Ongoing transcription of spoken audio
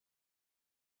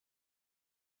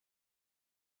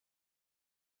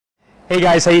Hey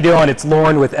guys, how you doing? It's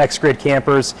Lauren with X-Grid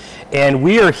Campers, and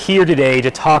we are here today to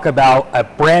talk about a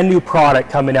brand new product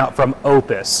coming out from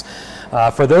Opus.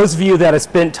 For those of you that have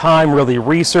spent time really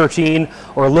researching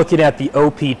or looking at the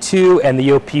OP2 and the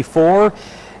OP4,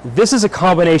 this is a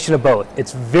combination of both.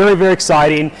 It's very, very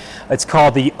exciting. It's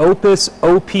called the Opus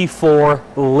OP4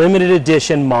 Limited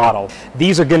Edition model.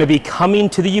 These are going to be coming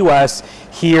to the US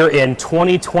here in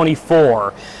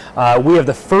 2024. We have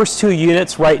the first 2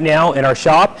 units right now in our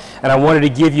shop, and I wanted to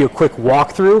give you a quick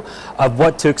walkthrough of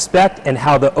what to expect and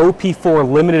how the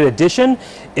OP4 Limited Edition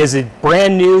is a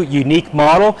brand new, unique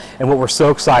model and what we're so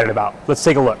excited about. Let's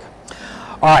take a look.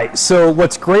 All right, so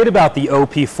what's great about the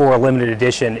OP4 Limited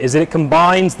Edition is that it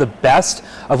combines the best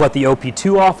of what the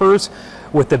OP2 offers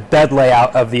with the bed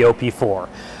layout of the OP4.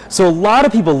 So a lot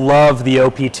of people love the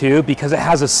OP2 because it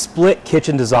has a split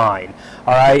kitchen design.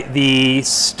 All right, the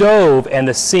stove and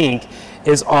the sink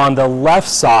is on the left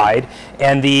side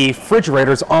and the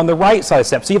refrigerator is on the right side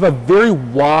step. So you have a very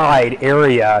wide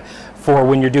area for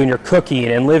when you're doing your cooking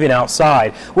and living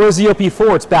outside. Whereas the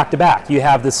OP4, it's back to back. You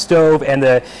have the stove and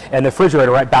the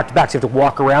refrigerator right back to back. So you have to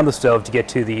walk around the stove to get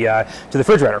to the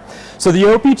refrigerator. So the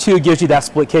OP2 gives you that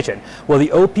split kitchen. Well, the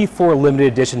OP4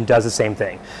 Limited Edition does the same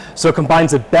thing. So it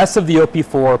combines the best of the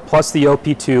OP4 plus the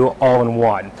OP2 all in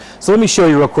one. So let me show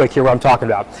you real quick here what I'm talking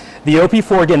about. The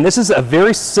OP4, again, this is a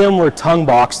very similar tongue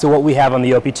box to what we have on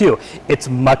the OP2. It's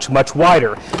much, much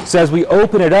wider. So as we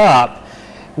open it up,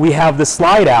 we have the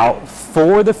slide out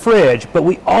for the fridge, but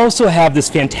we also have this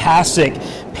fantastic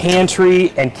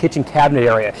pantry and kitchen cabinet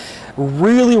area.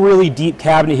 Really, really deep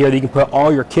cabinet here that you can put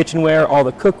all your kitchenware, all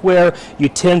the cookware,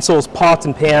 utensils, pots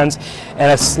and pans, and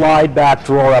a slide back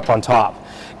drawer up on top.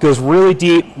 Goes really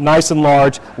deep, nice and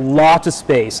large, lots of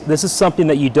space. This is something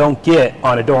that you don't get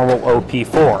on a normal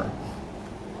OP4.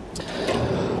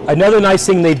 Another nice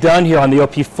thing they've done here on the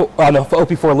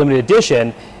OP4 Limited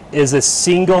Edition is a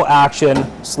single action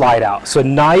slide out. So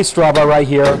nice drawbar right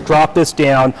here, drop this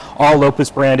down, all Opus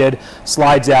branded,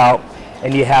 slides out,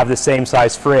 and you have the same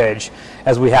size fridge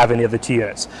as we have in the other 2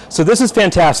 units. So this is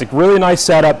fantastic, really nice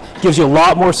setup, gives you a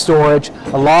lot more storage,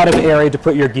 a lot of area to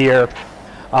put your gear,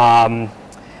 and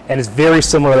it's very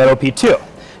similar to that OP2.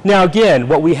 Now again,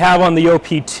 what we have on the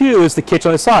OP2 is the kitchen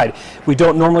on the side. We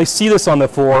don't normally see this on the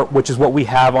 4, which is what we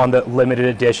have on the Limited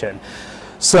Edition.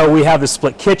 So we have the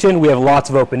split kitchen, we have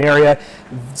lots of open area,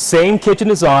 same kitchen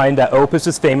design that Opus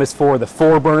is famous for, the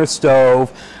 4-burner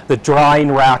stove, the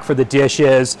drying rack for the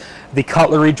dishes, the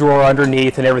cutlery drawer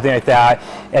underneath and everything like that,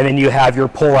 and then you have your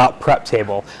pull-out prep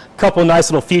table. A couple of nice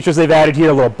little features they've added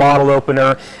here, a little bottle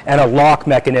opener and a lock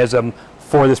mechanism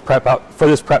for this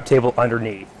prep table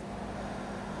underneath.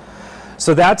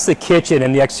 So that's the kitchen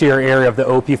and the exterior area of the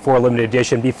OP4 Limited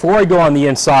Edition. Before I go on the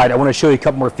inside, I want to show you a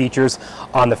couple more features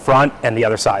on the front and the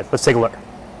other side. Let's take a look.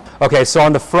 Okay, so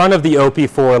on the front of the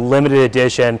OP4 Limited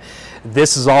Edition,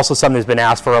 this is also something that's been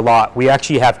asked for a lot. We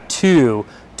actually have 2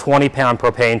 20-pound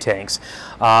propane tanks.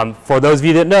 For those of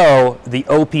you that know, the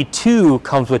OP2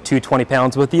 comes with 2 20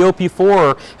 pounds, but the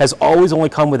OP4 has always only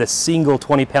come with a single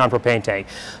 20-pound propane tank.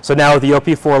 So now with the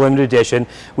OP4 Limited Edition,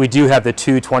 we do have the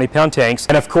 2 20-pound tanks.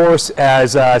 And of course,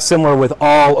 as similar with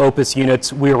all Opus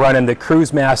units, we're running the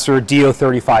Cruisemaster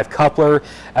DO35 coupler,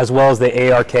 as well as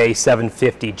the ARK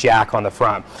 750 jack on the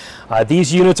front.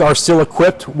 These units are still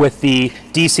equipped with the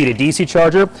DC to DC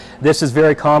charger. This is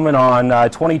very common on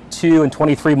 22 and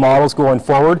 23 models going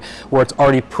forward, where it's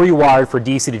already pre-wired for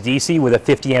DC to DC with a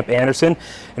 50 amp Anderson,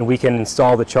 and we can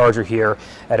install the charger here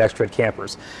at X-Grid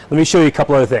Campers. Let me show you a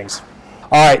couple other things.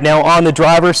 All right, now on the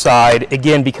driver's side,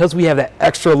 again, because we have that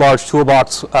extra large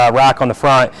toolbox rack on the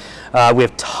front, we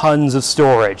have tons of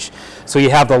storage. So you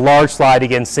have the large slide,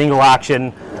 again, single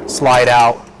action, slide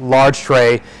out, large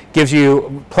tray, gives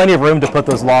you plenty of room to put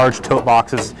those large tote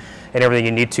boxes and everything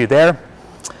you need to there.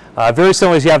 Very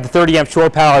similar as you have the 30 amp shore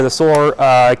power, the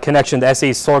solar connection, the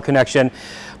SA solar connection.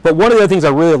 But one of the other things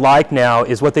I really like now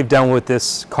is what they've done with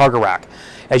this cargo rack.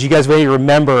 As you guys may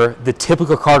remember, the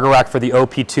typical cargo rack for the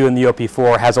OP2 and the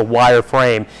OP4 has a wire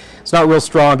frame. It's not real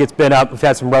strong, it's been up, we've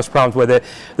had some rust problems with it.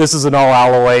 This is an all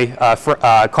alloy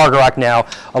cargo rack now,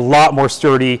 a lot more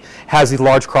sturdy, has these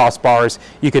large crossbars.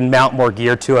 You can mount more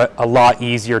gear to it, a lot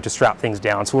easier to strap things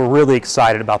down. So we're really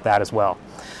excited about that as well.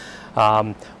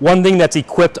 One thing that's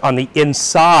equipped on the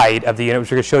inside of the unit,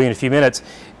 which we're going to show you in a few minutes,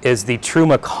 is the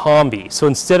Truma Combi. So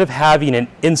instead of having an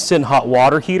instant hot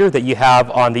water heater that you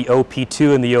have on the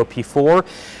OP2 and the OP4,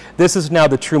 this is now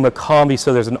the Truma Combi,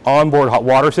 so there's an onboard hot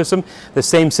water system, the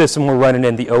same system we're running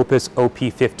in the Opus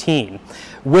OP15.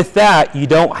 With that, you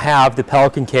don't have the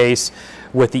Pelican case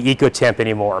with the EcoTemp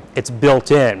anymore. It's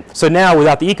built in. So now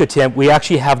without the EcoTemp, we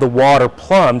actually have the water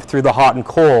plumbed through the hot and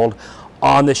cold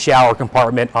on the shower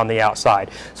compartment on the outside.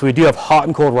 So we do have hot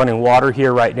and cold running water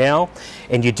here right now,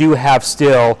 and you do have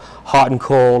still hot and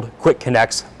cold quick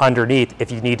connects underneath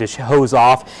if you need to hose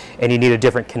off and you need a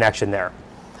different connection there.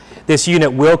 This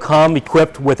unit will come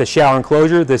equipped with a shower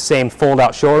enclosure, the same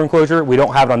fold-out shower enclosure. We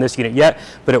don't have it on this unit yet,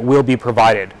 but it will be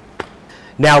provided.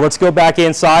 Now let's go back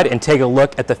inside and take a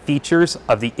look at the features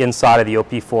of the inside of the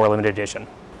OP4 Limited Edition.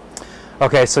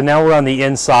 Okay, so now we're on the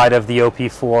inside of the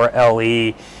OP4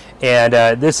 LE,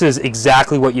 and this is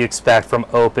exactly what you expect from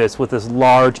Opus with this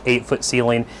large 8-foot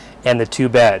ceiling and the 2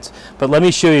 beds. But let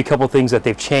me show you a couple things that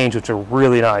they've changed, which are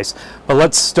really nice. But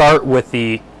let's start with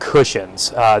the cushions.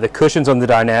 The cushions on the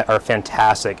dinette are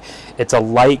fantastic. It's a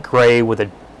light gray with a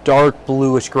dark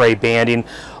bluish gray banding,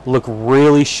 look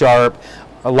really sharp,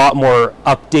 a lot more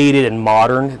updated and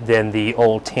modern than the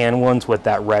old tan ones with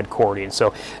that red cording.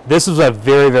 So this is a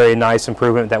very, very nice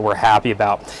improvement that we're happy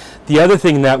about. The other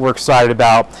thing that we're excited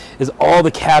about is all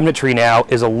the cabinetry now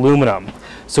is aluminum.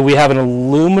 So we have an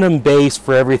aluminum base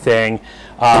for everything,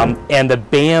 and the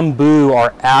bamboo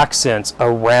are accents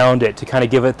around it to kind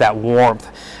of give it that warmth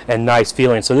and nice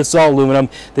feeling. So this is all aluminum.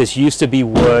 This used to be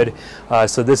wood,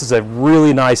 so this is a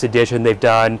really nice addition they've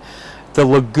done. The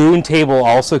Lagoon table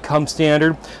also comes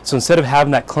standard, so instead of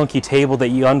having that clunky table that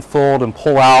you unfold and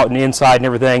pull out and inside and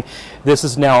everything, this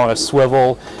is now on a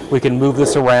swivel. We can move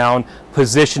this around,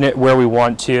 position it where we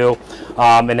want to,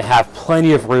 and have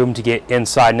plenty of room to get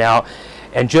inside and out.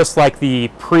 And just like the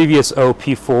previous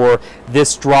OP4,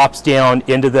 this drops down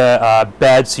into the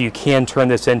bed, so you can turn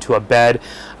this into a bed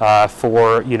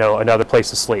for, you know, another place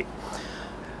to sleep.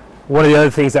 One of the other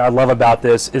things that I love about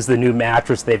this is the new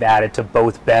mattress they've added to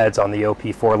both beds on the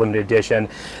OP4 Limited Edition.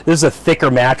 This is a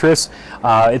thicker mattress.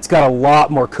 It's got a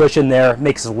lot more cushion there,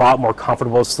 makes it a lot more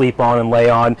comfortable to sleep on and lay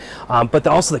on, but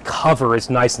also the cover is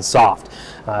nice and soft.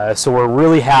 So we're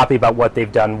really happy about what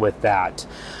they've done with that.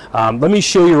 Let me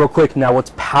show you real quick now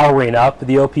what's powering up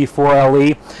the OP4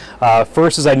 LE.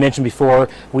 First, as I mentioned before,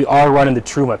 we are running the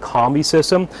Truma Combi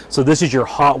system. So this is your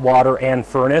hot water and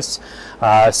furnace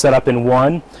set up in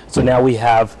one. So now we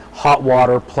have hot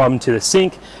water plumbed to the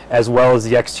sink as well as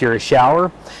the exterior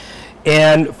shower.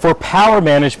 And for power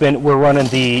management, we're running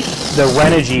the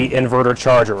Renogy inverter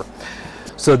charger.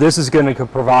 So this is going to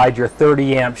provide your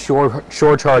 30 amp shore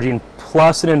charging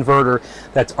plus an inverter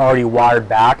that's already wired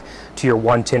back to your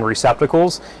 110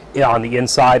 receptacles on the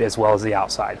inside as well as the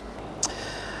outside.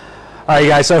 All right,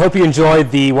 guys, so I hope you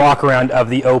enjoyed the walk around of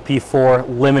the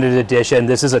OP4 Limited Edition.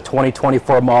 This is a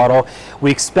 2024 model.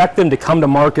 We expect them to come to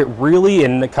market really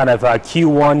in kind of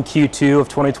Q1, Q2 of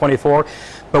 2024,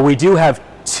 but we do have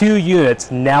 2 units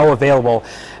now available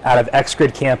out of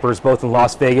X-Grid campers, both in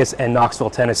Las Vegas and Knoxville,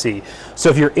 Tennessee. So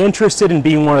if you're interested in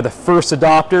being one of the first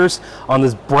adopters on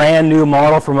this brand new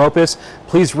model from Opus,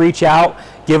 please reach out,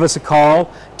 give us a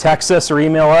call, text us or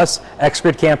email us,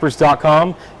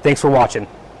 xgridcampers.com. Thanks for watching.